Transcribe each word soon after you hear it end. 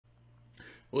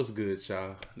What's good,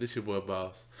 y'all? This your boy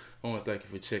Boss. I want to thank you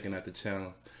for checking out the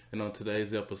channel. And on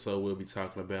today's episode, we'll be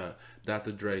talking about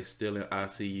Dr. Dre still in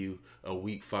I.C.U. a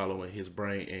week following his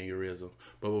brain aneurysm.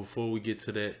 But before we get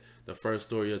to that, the first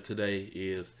story of today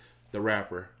is the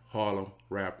rapper, Harlem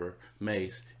Rapper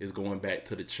Mase, is going back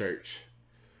to the church.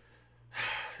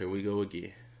 Here we go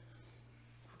again.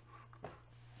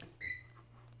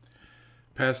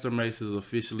 Pastor Mase is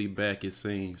officially back, it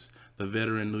seems. The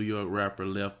veteran New York rapper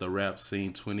left the rap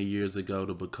scene 20 years ago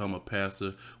to become a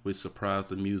pastor, which surprised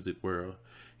the music world.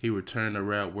 He returned to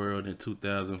rap world in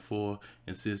 2004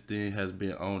 and since then has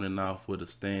been on and off with a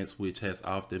stance which has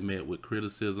often met with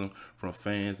criticism from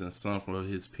fans and some from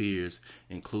his peers,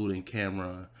 including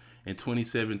Cameron. In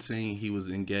 2017, he was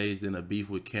engaged in a beef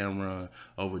with Cameron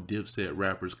over Dipset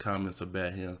rappers' comments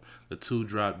about him. The two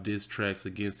dropped diss tracks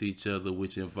against each other,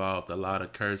 which involved a lot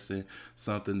of cursing,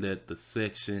 something that the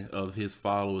section of his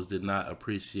followers did not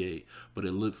appreciate. But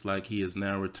it looks like he is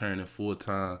now returning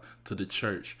full-time to the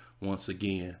church once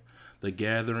again. The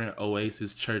Gathering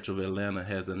Oasis Church of Atlanta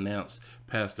has announced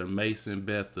Pastor Mason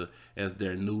Betha as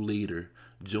their new leader.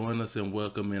 Join us in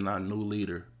welcoming our new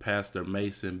leader, Pastor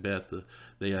Mason Betha,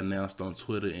 they announced on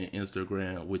Twitter and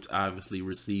Instagram, which obviously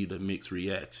received a mixed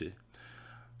reaction.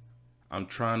 I'm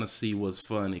trying to see what's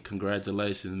funny.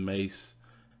 Congratulations, Mase.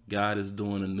 God is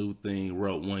doing a new thing,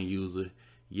 wrote one user.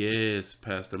 Yes,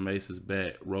 Pastor Mase is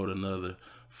back, wrote another.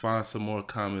 Find some more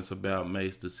comments about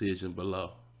Mase's decision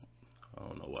below. I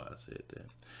don't know why I said that.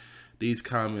 These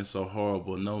comments are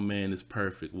horrible. No man is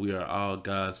perfect. We are all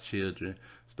God's children.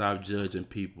 Stop judging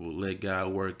people. Let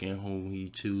God work in whom he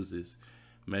chooses.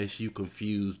 Makes you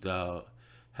confused, dog.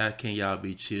 How can y'all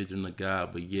be children of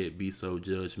God but yet be so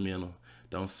judgmental?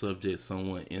 Don't subject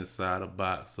someone inside a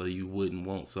box so you wouldn't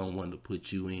want someone to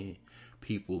put you in.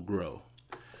 People grow.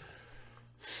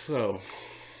 So,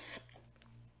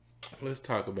 let's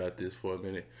talk about this for a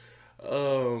minute.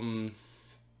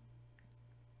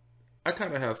 I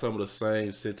kind of have some of the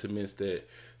same sentiments that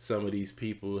some of these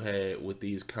people had with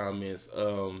these comments.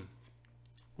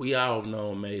 We all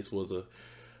know Mase was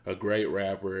a great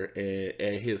rapper, and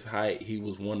at his height, he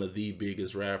was one of the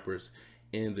biggest rappers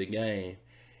in the game.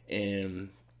 And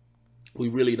we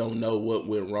really don't know what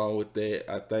went wrong with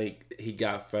that. I think he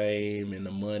got fame and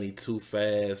the money too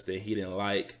fast, and he didn't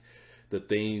like the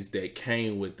things that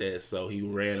came with that. So he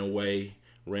ran away,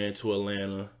 ran to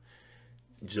Atlanta,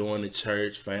 joined the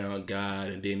church, found God,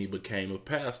 and then he became a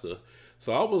pastor.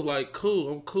 So I was like, cool,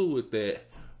 I'm cool with that.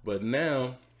 But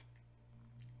now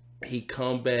he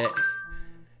come back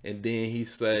and then he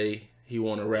say he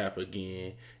want to rap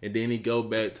again, and then he go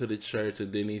back to the church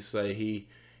and then he say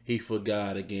he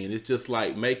forgot again. It's just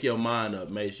like, make your mind up,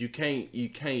 Mase. You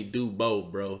can't do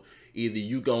both, bro. Either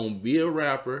you gonna be a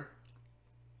rapper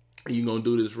and you gonna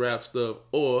do this rap stuff,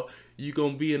 or you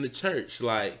gonna be in the church.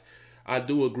 Like, I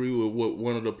do agree with what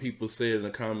one of the people said in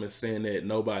the comments, saying that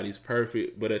nobody's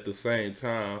perfect, but at the same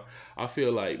time, I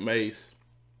feel like Mase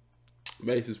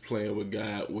is playing with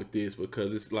God with this,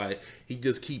 because it's like he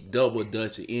just keep double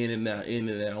dutching in and out, in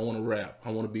and out. I want to rap.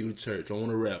 I want to be with the church. I want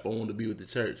to rap. I want to be with the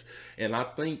church. And I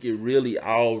think it really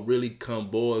all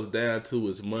boils down to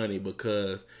his money,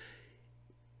 because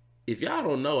if y'all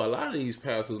don't know, a lot of these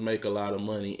pastors make a lot of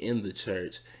money in the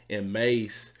church, and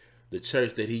Mase, the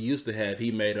church that he used to have,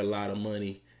 he made a lot of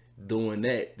money doing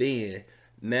that then.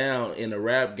 Now in the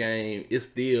rap game, it's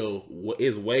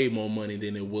way more money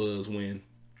than it was when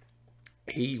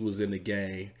he was in the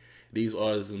game. These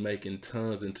artists are making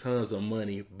tons and tons of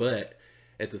money, but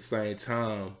at the same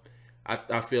time,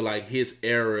 I feel like his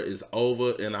era is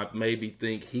over, and I maybe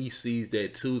think he sees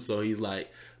that too. So he's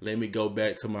like, let me go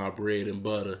back to my bread and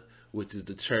butter, which is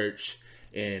the church,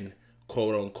 and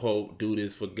quote unquote do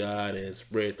this for God and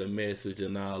spread the message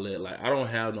and all that. Like, I don't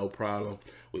have no problem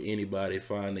with anybody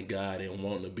finding God and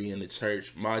wanting to be in the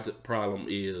church. My problem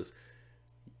is,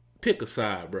 pick a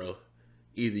side, bro.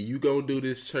 Either you gonna do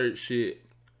this church shit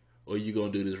or you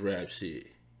gonna do this rap shit.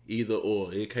 Either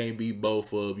or. It can't be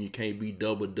both of them. You can't be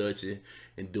double dutching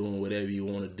and doing whatever you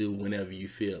want to do whenever you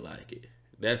feel like it.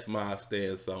 That's my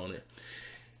stance on it.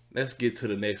 Let's get to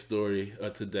the next story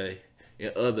of today.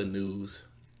 In other news,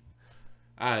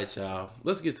 alright, y'all,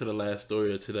 let's get to the last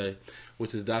story of today,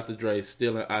 which is Dr. Dre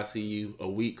still in I.C.U. a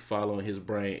week following his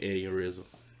brain aneurysm.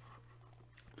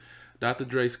 Dr.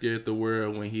 Dre scared the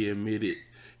world when he admitted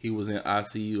he was in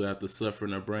I.C.U. after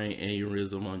suffering a brain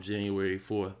aneurysm on January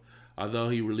 4th. Although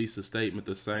he released a statement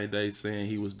the same day saying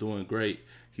he was doing great,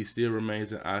 he still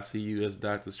remains in I.C.U. as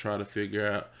doctors try to figure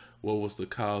out what was the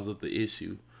cause of the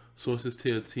issue. Sources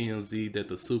tell TMZ that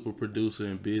the super producer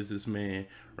and businessman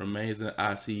remains in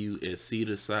I.C.U. at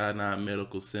Cedars-Sinai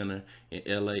Medical Center in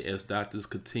LA as doctors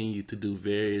continue to do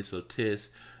various tests.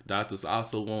 Doctors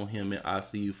also want him in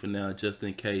I.C.U. for now just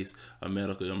in case a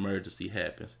medical emergency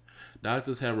happens.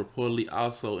 Doctors have reportedly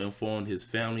also informed his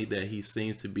family that he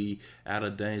seems to be out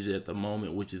of danger at the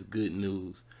moment, which is good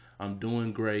news. I'm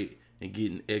doing great and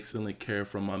getting excellent care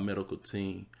from my medical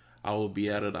team. I will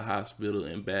be out of the hospital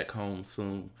and back home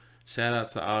soon. Shout out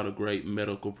to all the great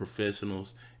medical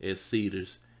professionals at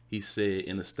Cedars, he said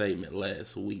in a statement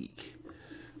last week.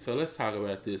 So let's talk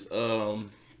about this.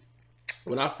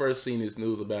 When I first seen this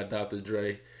news about Dr.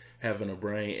 Dre having a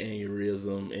brain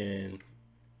aneurysm and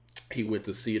he went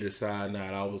to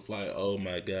Cedars-Sinai, I was like, oh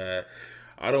my God.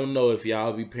 I don't know if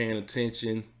y'all be paying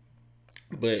attention,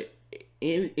 but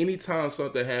anytime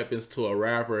something happens to a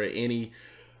rapper or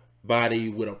anybody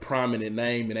with a prominent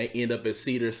name and they end up at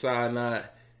Cedars-Sinai,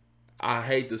 I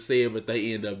hate to say it, but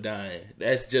they end up dying.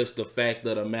 That's just the fact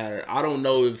of the matter. I don't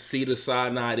know if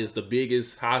Cedars-Sinai is the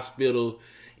biggest hospital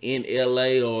in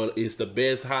LA or it's the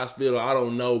best hospital. I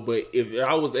don't know, but if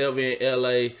I was ever in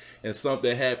LA and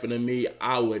something happened to me,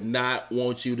 I would not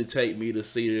want you to take me to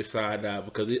Cedars-Sinai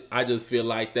because I just feel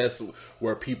like that's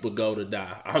where people go to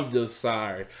die. I'm just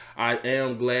sorry. I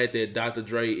am glad that Dr.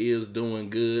 Dre is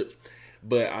doing good,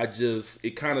 but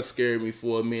it kind of scared me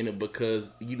for a minute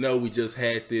because, you know, we just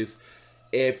had this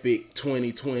epic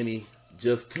 2020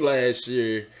 just last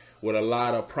year with a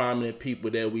lot of prominent people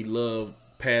that we love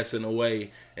passing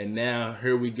away, and now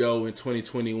here we go in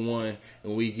 2021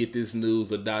 and we get this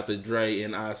news of Dr. Dre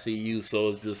in I.C.U. So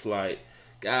it's just like,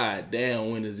 god damn,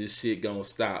 when is this shit gonna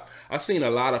stop? I've seen a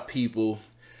lot of people,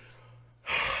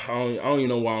 I don't even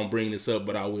know why I'm bringing this up,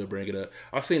 but I will bring it up.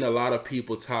 I've seen a lot of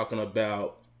people talking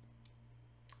about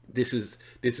this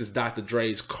is Dr.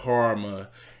 Dre's karma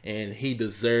and he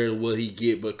deserved what he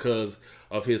get because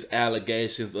of his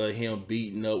allegations of him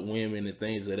beating up women and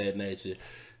things of that nature.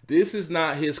 This is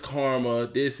not his karma.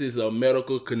 This is a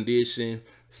medical condition.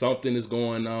 Something is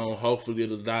going on. Hopefully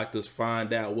the doctors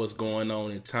find out what's going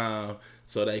on in time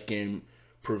so they can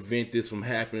prevent this from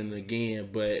happening again.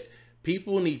 But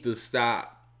people need to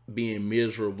stop being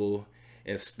miserable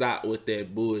and stop with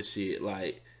that bullshit.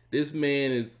 Like, this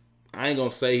man is, I ain't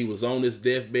gonna say he was on his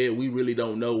deathbed. We really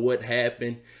don't know what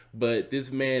happened, but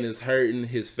this man is hurting.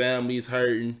 His family's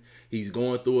hurting. He's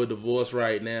going through a divorce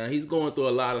right now. He's going through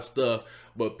a lot of stuff,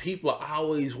 but people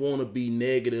always want to be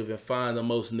negative and find the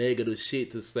most negative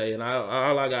shit to say. And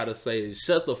all I gotta say is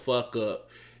shut the fuck up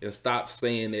and stop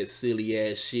saying that silly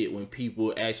ass shit when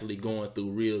people actually going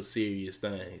through real serious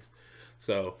things.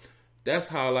 So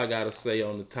that's all I gotta say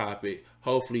on the topic.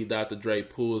 Hopefully Dr. Dre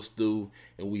pulls through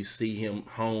and we see him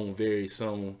home very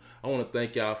soon. I want to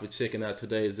thank y'all for checking out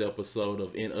today's episode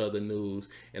of In Other News,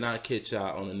 and I'll catch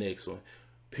y'all on the next one.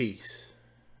 Peace.